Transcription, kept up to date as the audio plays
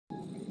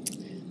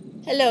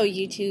Hello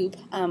YouTube.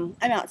 I'm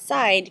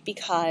outside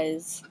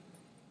because,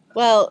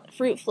 well,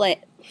 fruit fly.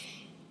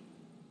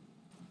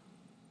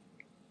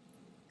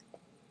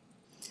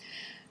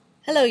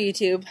 Hello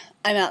YouTube.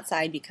 I'm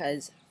outside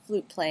because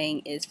flute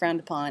playing is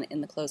frowned upon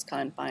in the close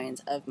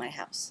confines of my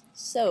house.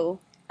 So,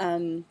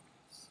 I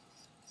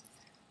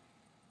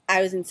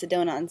was in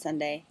Sedona on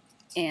Sunday,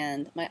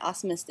 and my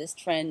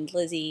awesomest friend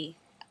Lizzie,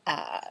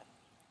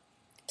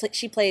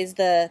 she plays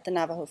the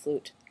Navajo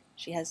flute.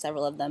 She has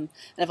several of them,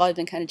 and I've always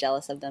been kind of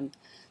jealous of them.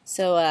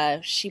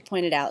 So she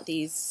pointed out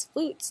these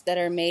flutes that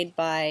are made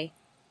by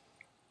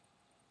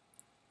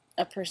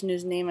a person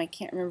whose name I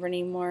can't remember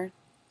anymore.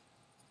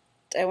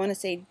 I want to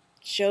say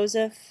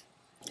Joseph.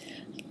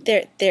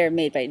 They're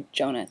made by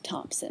Jonah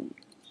Thompson.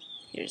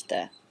 Here's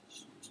the.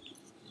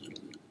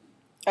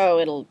 Oh,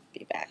 it'll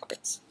be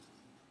backwards.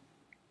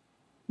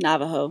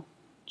 Navajo,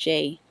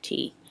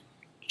 J.T.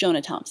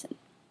 Jonah Thompson.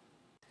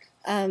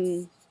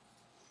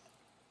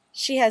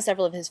 She has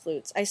several of his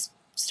flutes. I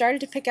started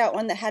to pick out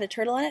one that had a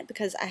turtle on it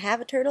because I have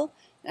a turtle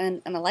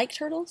and I like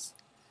turtles,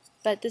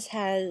 but this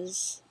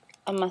has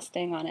a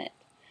Mustang on it,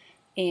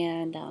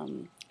 and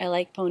I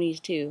like ponies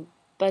too.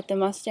 But the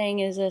Mustang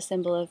is a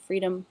symbol of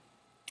freedom,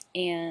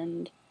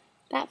 and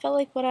that felt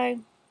like what I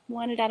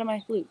wanted out of my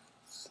flute.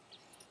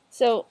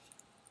 So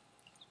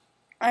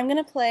I'm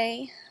going to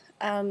play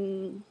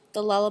the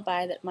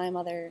lullaby that my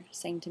mother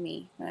sang to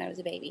me when I was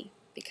a baby,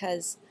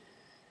 because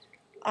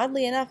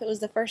oddly enough it was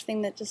the first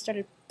thing that just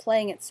started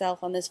playing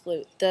itself on this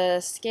flute. The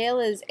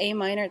scale is A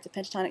minor, it's a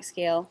pentatonic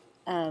scale,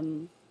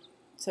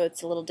 so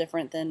it's a little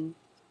different than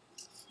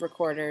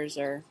recorders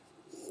or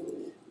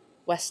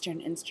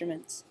Western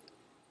instruments.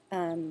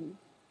 And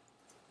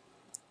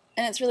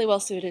it's really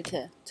well suited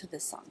to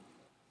this song.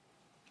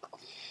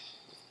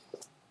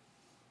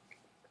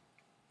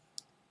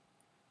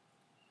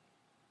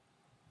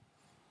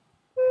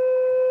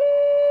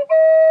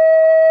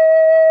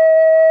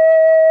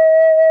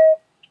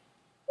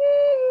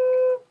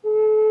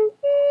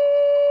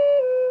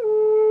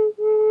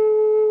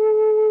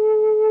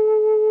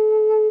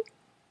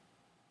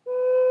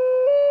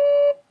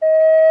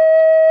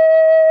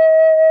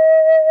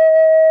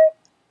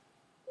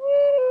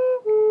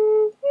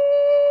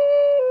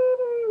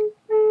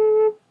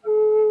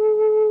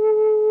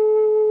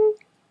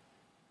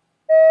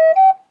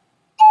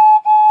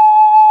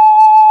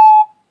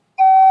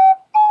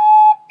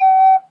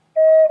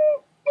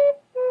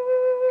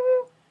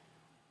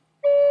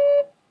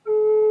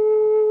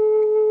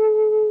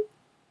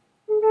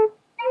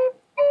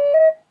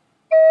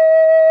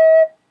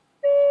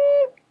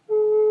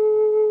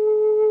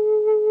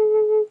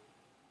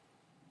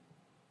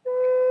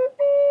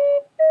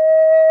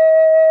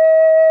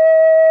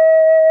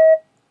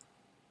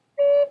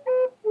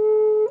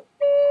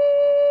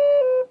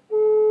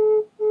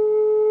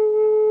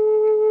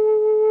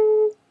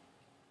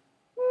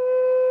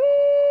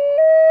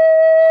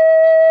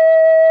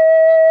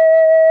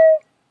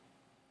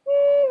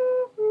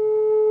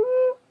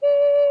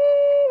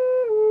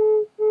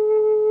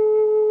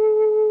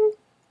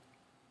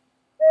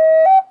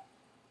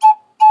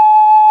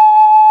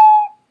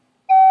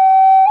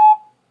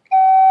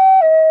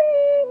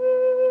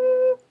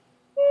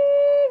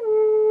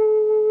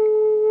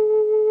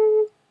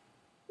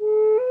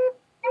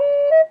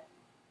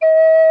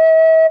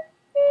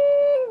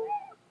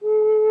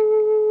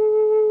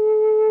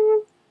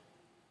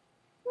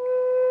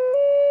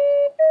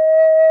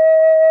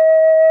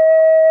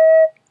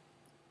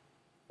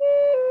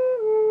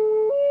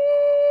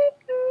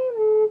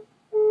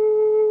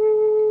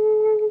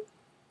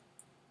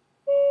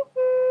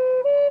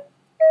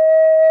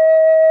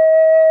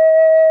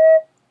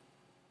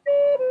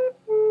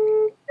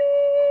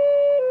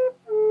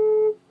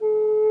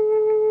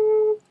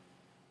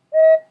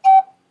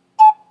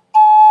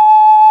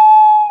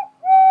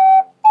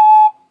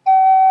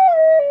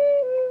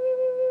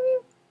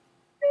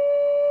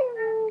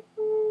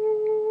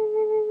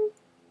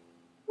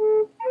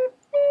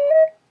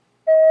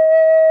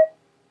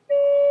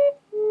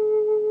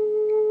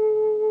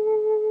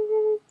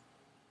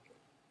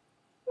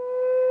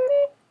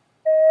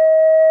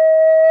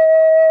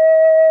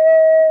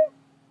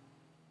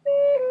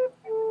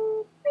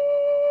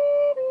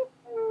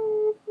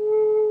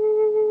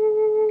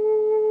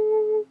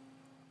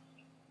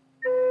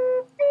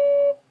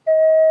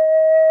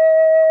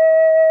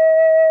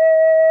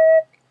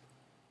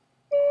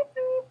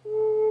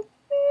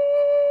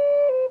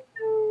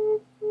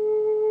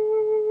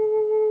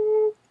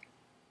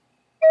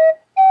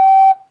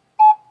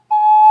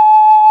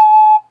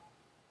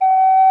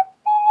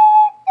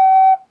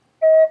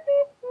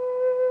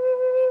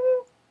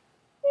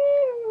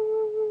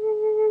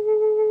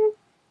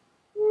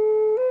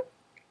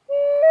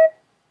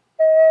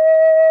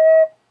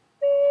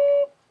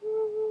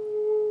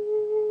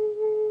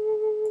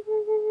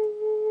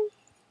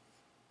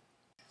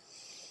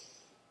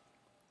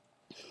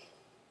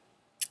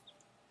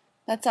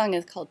 That song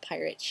is called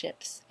Pirate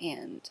Ships,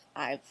 and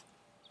I've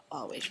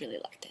always really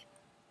liked it.